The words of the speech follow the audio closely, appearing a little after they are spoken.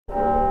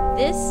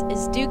This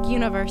is Duke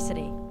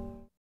University.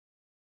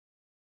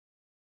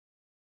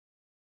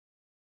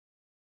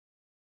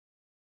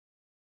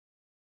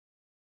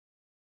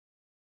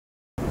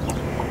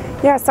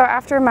 Yeah, so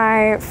after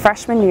my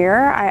freshman year,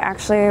 I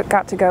actually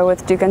got to go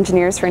with Duke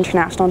Engineers for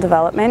International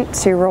Development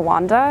to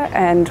Rwanda,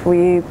 and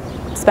we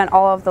spent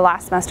all of the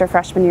last semester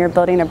freshman year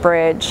building a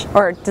bridge,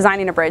 or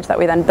designing a bridge that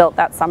we then built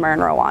that summer in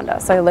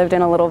Rwanda. So I lived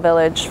in a little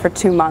village for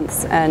 2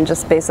 months and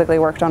just basically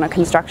worked on a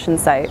construction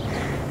site,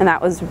 and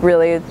that was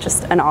really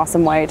just an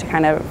awesome way to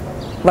kind of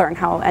learn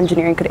how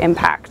engineering could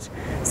impact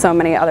so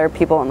many other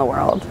people in the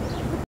world.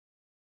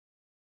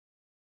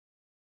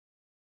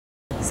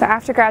 So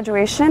after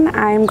graduation,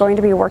 I'm going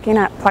to be working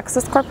at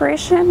Plexus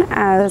Corporation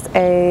as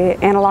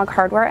an analog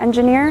hardware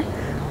engineer,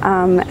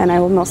 and I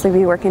will mostly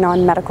be working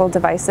on medical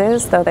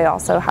devices, though they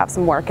also have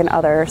some work in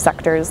other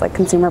sectors like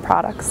consumer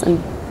products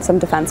and some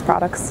defense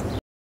products.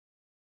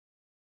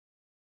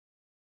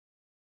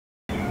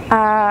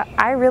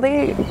 I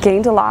really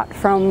gained a lot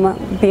from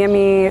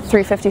BME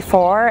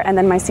 354 and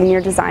then my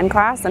senior design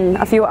class and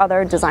a few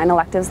other design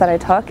electives that I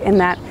took, in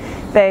that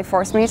they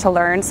forced me to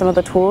learn some of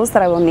the tools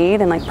that I will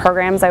need and like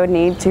programs I would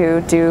need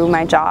to do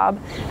my job,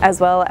 as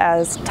well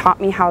as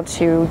taught me how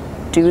to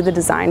do the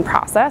design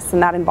process,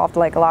 and that involved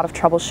like a lot of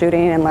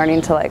troubleshooting and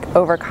learning to like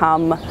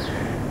overcome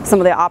some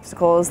of the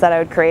obstacles that I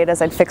would create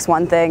as I'd fix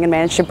one thing and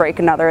manage to break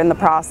another in the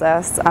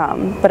process.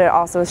 But it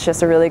also was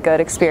just a really good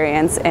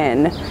experience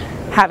in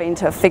having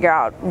to figure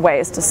out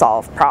ways to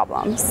solve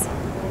problems.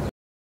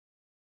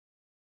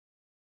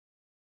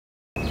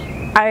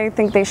 I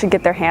think they should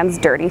get their hands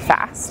dirty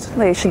fast.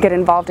 They should get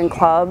involved in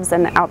clubs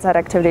and outside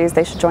activities.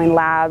 They should join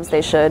labs.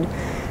 They should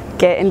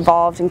get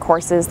involved in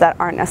courses that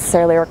aren't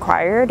necessarily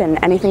required,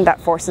 and anything that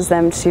forces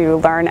them to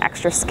learn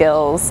extra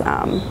skills.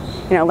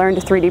 You know, learn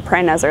to 3D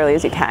print as early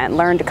as you can,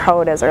 learn to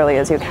code as early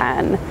as you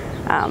can,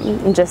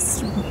 and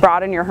just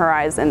broaden your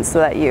horizons so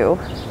that you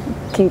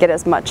can get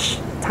as much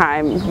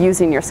time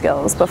using your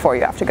skills before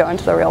you have to go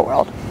into the real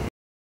world.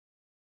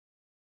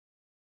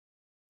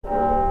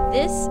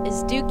 This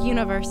is Duke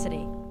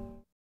University.